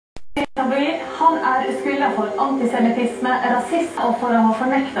han skyldig for antisemitisme, rasisme og for å ha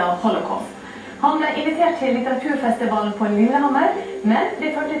fornektet holocaust. Han ble invitert til litteraturfestivalen på Lillehammer, men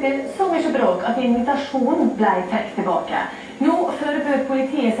det førte til så mye bråk at invitasjonen ble trukket tilbake. Nå forbereder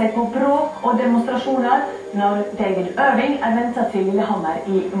politiet seg på bråk og demonstrasjoner når David Irving ventet til Lillehammer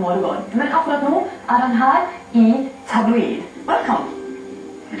i morgen. Men akkurat nå han her i tabloid. Welcome.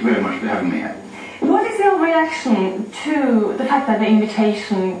 Thank you very much for having me here. What is your reaction to the fact that the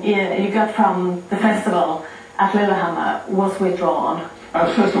invitation you got from the festival at Lillehammer was withdrawn? I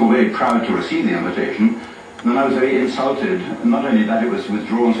was first of all very proud to receive the invitation, and then I was very insulted, not only that it was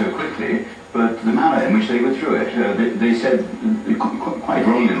withdrawn so quickly, but the manner in which they withdrew it. They said, quite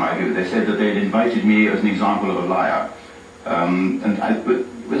wrongly in my view, they said that they had invited me as an example of a liar.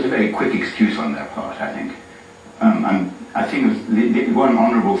 It was a very quick excuse on their part, I think. I think the one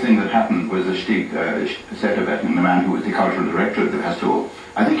honourable thing that happened was the Stig Zetterbetten, the man who was the cultural director of the festival.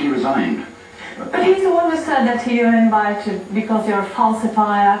 I think he resigned. But he's the one who said that you were invited because you're a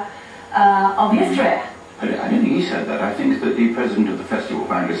falsifier of history. I don't think he said that. I think that the president of the festival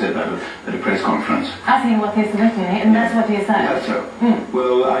finally said that at a press conference. I think what he's written, and that's what he said. That's so.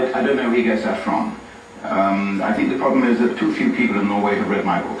 Well, I don't know where he gets that from. I think the problem is that too few people in Norway have read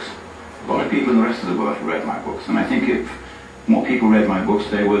my books. A lot of people in the rest of the world have read my books, and I think if more people read my books,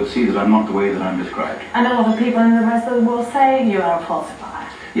 they would see that I'm not the way that I'm described. And a lot of people in the rest of the world say you are a falsifier.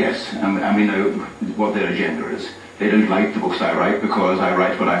 Yes, and we know what their agenda is. They don't like the books I write because I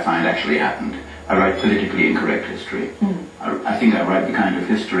write what I find actually happened. I write politically incorrect history. I think I write the kind of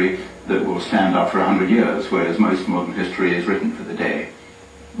history that will stand up for 100 years, whereas most modern history is written for the day.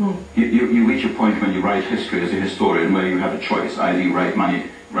 You reach a point when you write history as a historian where you have a choice. Either you write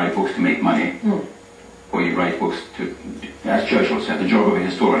books to make money, or you write books to, as Churchill said, the job of a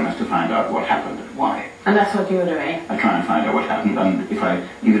historian is to find out what happened and why. And that's what you're doing? I try and find out what happened, and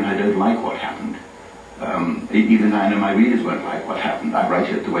even if I don't like what happened, even if I know my readers won't like what happened, I write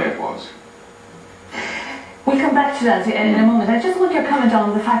it the way it was. We'll come back to that in a moment. I just want your comment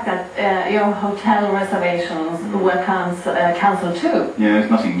on the fact that your hotel reservations were cancelled too. Yeah,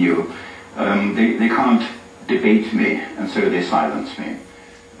 it's nothing new. They can't debate me, and so they silence me.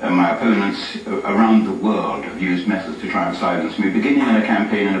 My opponents around the world have used methods to try and silence me, beginning in a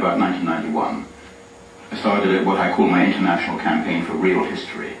campaign in about 1991. I started what I call my international campaign for real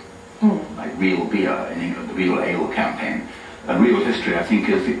history, like real beer in England, the real ale campaign. Real history, I think,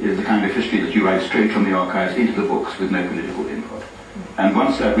 is the kind of history that you write straight from the archives into the books with no political input. And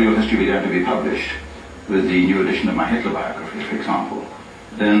once that real history began to be published, with the new edition of my Hitler biography, for example,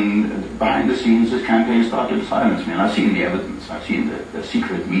 then behind the scenes this campaign started to silence me. And I've seen the evidence, I've seen the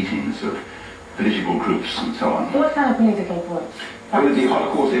secret meetings of political groups and so on. What kind of political groups? With the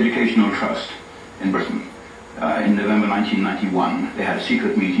Holocaust Educational Trust in Britain. In November 1991, they had a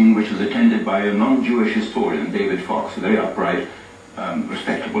secret meeting which was attended by a non-Jewish historian, David Fox, a very upright,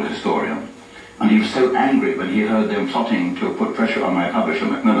 respectable historian. And he was so angry when he heard them plotting to put pressure on my publisher,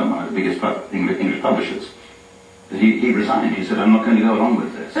 Macmillan, one of the biggest English publishers, that he resigned. He said, I'm not going to go along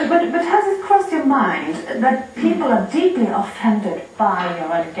with this. But has it crossed your mind that people are deeply offended by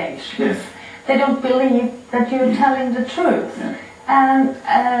your allegations? Yes. They don't believe that you're telling the truth. Yes. And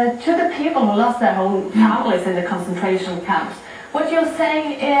to the people who lost their whole families in the concentration camps, what you're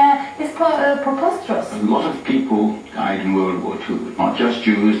saying is preposterous. A lot of people died in World War II. Not just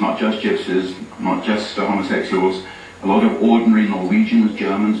Jews, not just gypsies, not just homosexuals. A lot of ordinary Norwegians,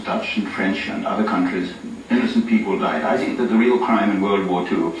 Germans, Dutch and French and other countries, innocent people died. I think that the real crime in World War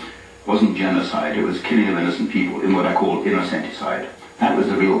II wasn't genocide, it was killing of innocent people in what I call innocenticide. That was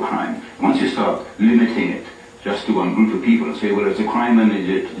the real crime. Once you start limiting it just to one group of people and say, well, it's a crime when they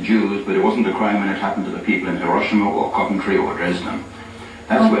did it to the Jews, but it wasn't a crime when it happened to the people in Hiroshima or Coventry or Dresden.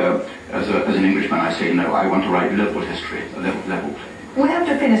 That's where, as an Englishman, I say, no, I want to write level history, a level play. We have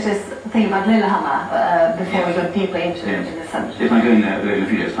to finish this thing about Lillehammer before we go deeply into the subject. If I'm going there in a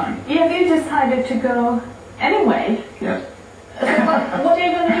few days' time. Yeah, you decided to go anyway. Yes. So what are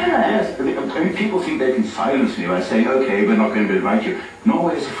you going to do there? Yes, I mean, people think they can silence me by saying, okay, we're not going to invite you.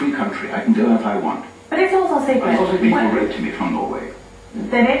 Norway is a free country, I can go if I want. But it's also secret. But also people wrote to me from Norway.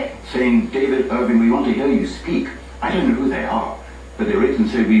 Did it? Saying, David Irving, we want to hear you speak. I don't know who they are, but they wrote and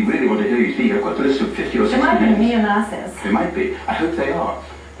said, we really want to hear you speak. I've got the list of 50 or 60 names. They might be neo-Nazis. They might be. I hope they are.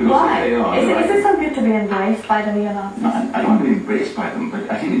 Because why? If they are, is it so good to be embraced by the neo-Nazis? No, I don't want to be embraced by them,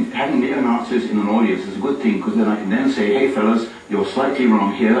 but I think having neo-Nazis in an audience is a good thing, because then I can then say, hey fellas, you're slightly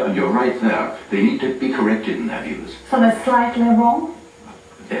wrong here and you're right there. They need to be corrected in their views. So they're slightly wrong?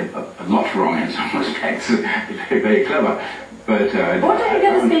 They're a lot wrong in some respects. They're very clever. But what are you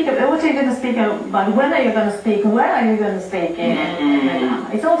going to speak about? What are you going to speak about? When are you going to speak? Where are you going to speak?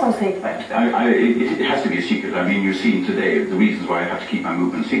 It's also secret. It has to be a secret. I mean, you've seen today the reasons why I have to keep my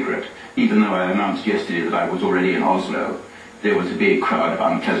movement secret. Even though I announced yesterday that I was already in Oslo, there was a big crowd of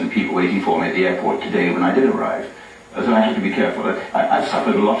unpleasant people waiting for me at the airport today when I did arrive. So I have to be careful. I've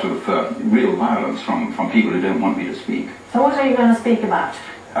suffered a lot of real violence from people who don't want me to speak. So what are you going to speak about?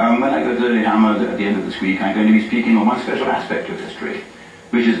 When I go to Lillehammer at the end of this week, I'm going to be speaking on one special aspect of history,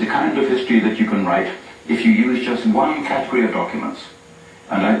 which is the kind of history that you can write if you use just one category of documents.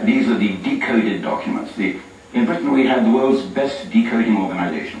 And these are the decoded documents. In Britain, we had the world's best decoding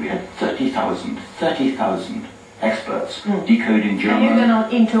organization. We had 30,000 experts decoding German. And you're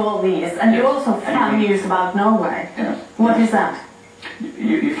not into all these, and you also found news about Norway. Yes. What is that?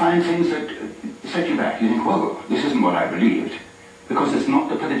 You find things that set you back. You think, well, this isn't what I believed, because it's not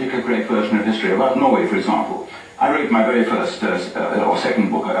the politically correct version of history. About Norway, for example, I wrote my very first or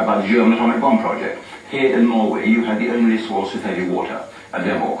second book about the German atomic bomb project. Here in Norway, you had the only source of heavy water, at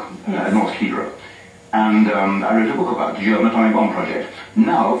Denmark, North Hydro. And I wrote a book about the German atomic bomb project.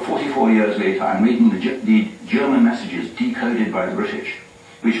 Now, 44 years later, I'm reading the German messages decoded by the British,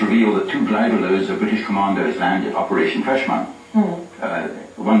 which reveal that 2 glider loads of British commandos landed Operation Freshman.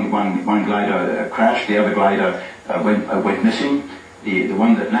 One glider crashed, the other glider went missing. The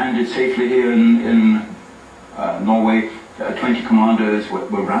one that landed safely here in Norway, 20 commandos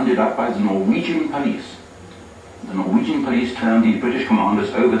were rounded up by the Norwegian police. The Norwegian police turned these British commanders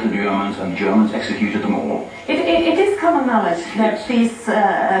over to the Germans, and the Germans executed them all. It is common knowledge that these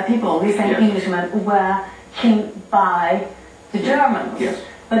people, these Englishmen, were killed by the Germans. Yes.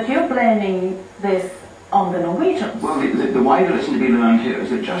 But you're blaming this on the Norwegians. Well, the wider lesson to be learned here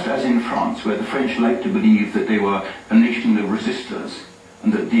is that just as in France, where the French like to believe that they were a nation of resistors,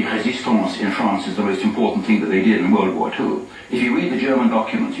 and that the resistance in France is the most important thing that they did in World War II, if you read the German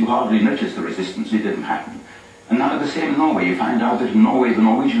documents, you hardly notice the resistance. It didn't happen. And now the same in Norway. You find out that in Norway the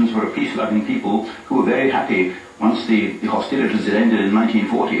Norwegians were a peace-loving people who were very happy once the hostilities had ended in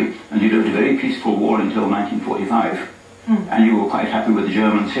 1940, and you lived a very peaceful war until 1945. And you were quite happy with the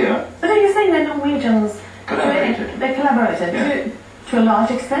Germans here. But are you saying the Norwegians collaborated? They collaborated to a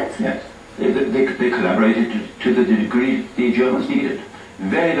large extent? Yes. They collaborated to the degree the Germans needed.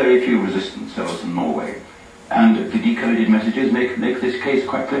 Very, very few resistance cells in Norway. And the decoded messages make this case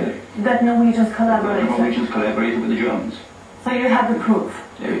quite clear. That Norwegians collaborated? The Norwegians collaborated with the Germans. So you have the proof?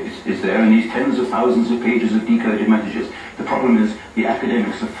 It's there in these tens of thousands of pages of decoded messages. The problem is the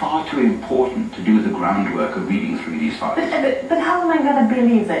academics are far too important to do the groundwork of reading through these files. But how am I going to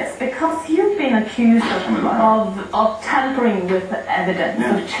believe this? Because you've been accused of tampering with evidence,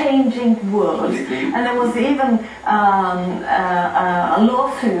 of changing words. And there was even a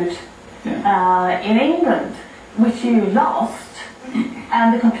lawsuit in England, which you lost.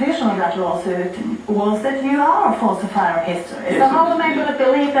 And the conclusion of that lawsuit was that you are a falsifier of history. Yes, so how am I going to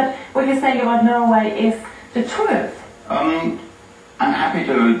believe that what you're saying about Norway is the truth? I'm happy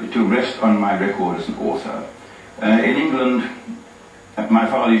to rest on my record as an author. In England, my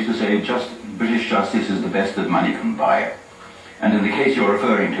father used to say, British justice is the best that money can buy. And in the case you're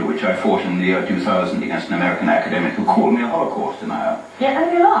referring to, which I fought in the year 2000 against an American academic who called me a Holocaust denier. Yeah,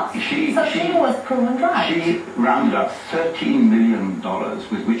 and you lost. She was proven right. She rounded up $13 million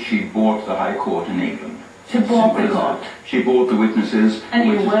with which she bought the High Court in England. She bought the court. She bought the witnesses. And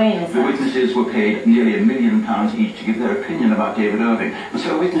you were innocent. The witnesses were paid nearly £1 million each to give their opinion about David Irving. And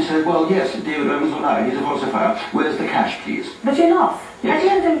so a witness said, well, yes, David Irving's a liar, he's a falsifier. Where's the cash, please? But you lost. Yes.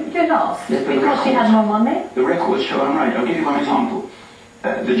 At the end, you lost. Yes, because she had more money? The records show I'm right. I'll give you one example.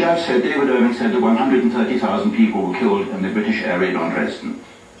 The judge said, David Irving said that 130,000 people were killed in the British air raid on Dresden.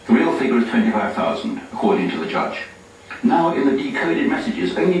 The real figure is 25,000, according to the judge. Now, in the decoded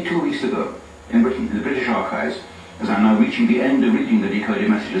messages, only 2 weeks ago, in Britain, in the British archives, as I'm now reaching the end of reading the decoded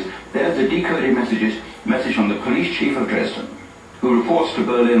messages, there's the decoded message from the police chief of Dresden, who reports to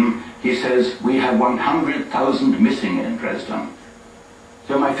Berlin. He says, we have 100,000 missing in Dresden.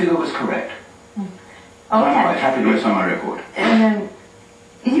 So my figure was correct. Okay. So I'm quite happy to rest on my record.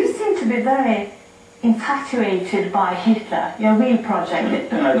 You seem to be very infatuated by Hitler, your real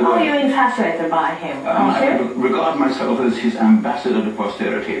project. Are you infatuated by him? I regard myself as his ambassador to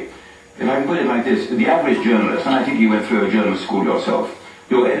posterity. If I can put it like this, the average journalist, and I think you went through a journalist school yourself,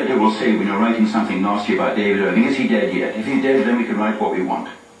 your editor will say when you're writing something nasty about David Irving, is he dead yet? If he's dead, then we can write what we want.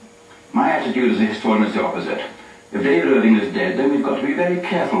 My attitude as a historian is the opposite. If David Irving is dead, then we've got to be very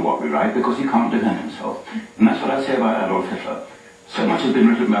careful what we write, because he can't defend himself. And that's what I say about Adolf Hitler. So much has been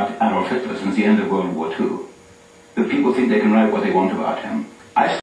written about Adolf Hitler since the end of World War II, that people think they can write what they want about him.